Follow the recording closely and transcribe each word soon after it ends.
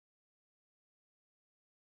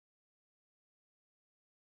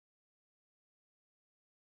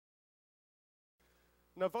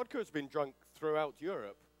Now, vodka has been drunk throughout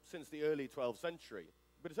Europe since the early 12th century,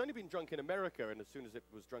 but it's only been drunk in America, and as soon as it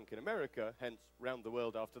was drunk in America, hence round the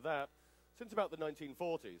world after that, since about the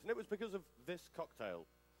 1940s, and it was because of this cocktail.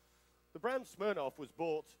 The brand Smirnoff was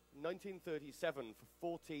bought in 1937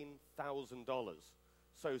 for $14,000.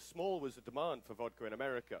 So small was the demand for vodka in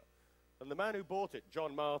America. And the man who bought it,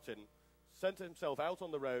 John Martin, sent himself out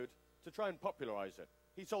on the road to try and popularize it.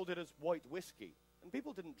 He sold it as white whiskey, and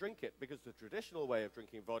people didn't drink it because the traditional way of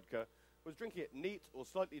drinking vodka was drinking it neat or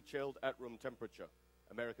slightly chilled at room temperature.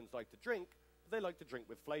 Americans like to drink, but they like to drink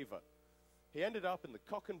with flavor. He ended up in the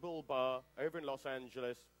Cock and Bull bar over in Los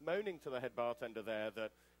Angeles, moaning to the head bartender there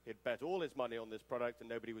that he'd bet all his money on this product and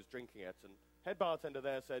nobody was drinking it. And head bartender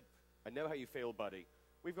there said, "I know how you feel, buddy.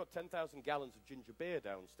 We've got 10,000 gallons of ginger beer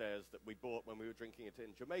downstairs that we bought when we were drinking it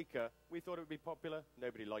in Jamaica. We thought it would be popular.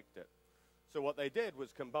 Nobody liked it." So what they did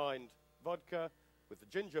was combined vodka with the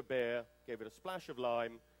ginger beer, gave it a splash of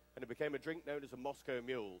lime, and it became a drink known as a Moscow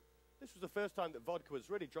Mule. This was the first time that vodka was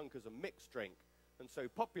really drunk as a mixed drink, and so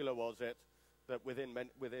popular was it that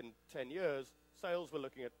within 10 years, sales were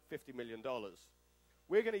looking at $50 million.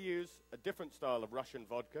 We're going to use a different style of Russian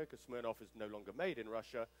vodka, because Smirnoff is no longer made in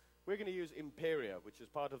Russia. We're going to use Imperia, which is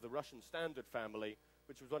part of the Russian Standard family,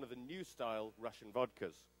 which was one of the new style Russian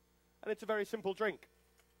vodkas. And it's a very simple drink.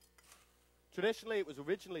 Traditionally, it was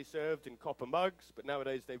originally served in copper mugs, but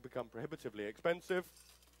nowadays they've become prohibitively expensive.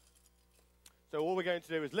 So all we're going to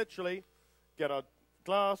do is literally get our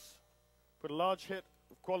glass, put a large hit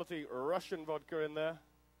of quality Russian vodka in there.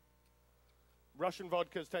 Russian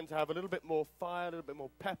vodkas tend to have a little bit more fire, a little bit more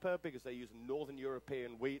pepper, because they use Northern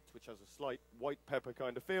European wheat, which has a slight white pepper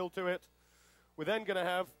kind of feel to it. We're then going to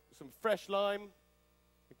have some fresh lime.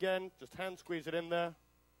 Again, just hand squeeze it in there.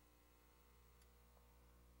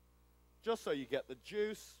 Just so you get the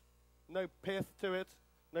juice, no pith to it,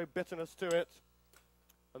 no bitterness to it.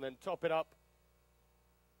 And then top it up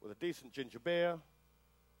with a decent ginger beer.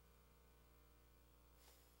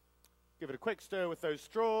 Give it a quick stir with those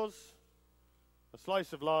straws, a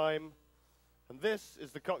slice of lime, and this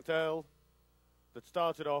is the cocktail that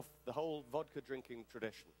started off the whole vodka drinking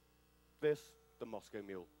tradition. This, the Moscow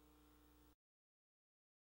Mule.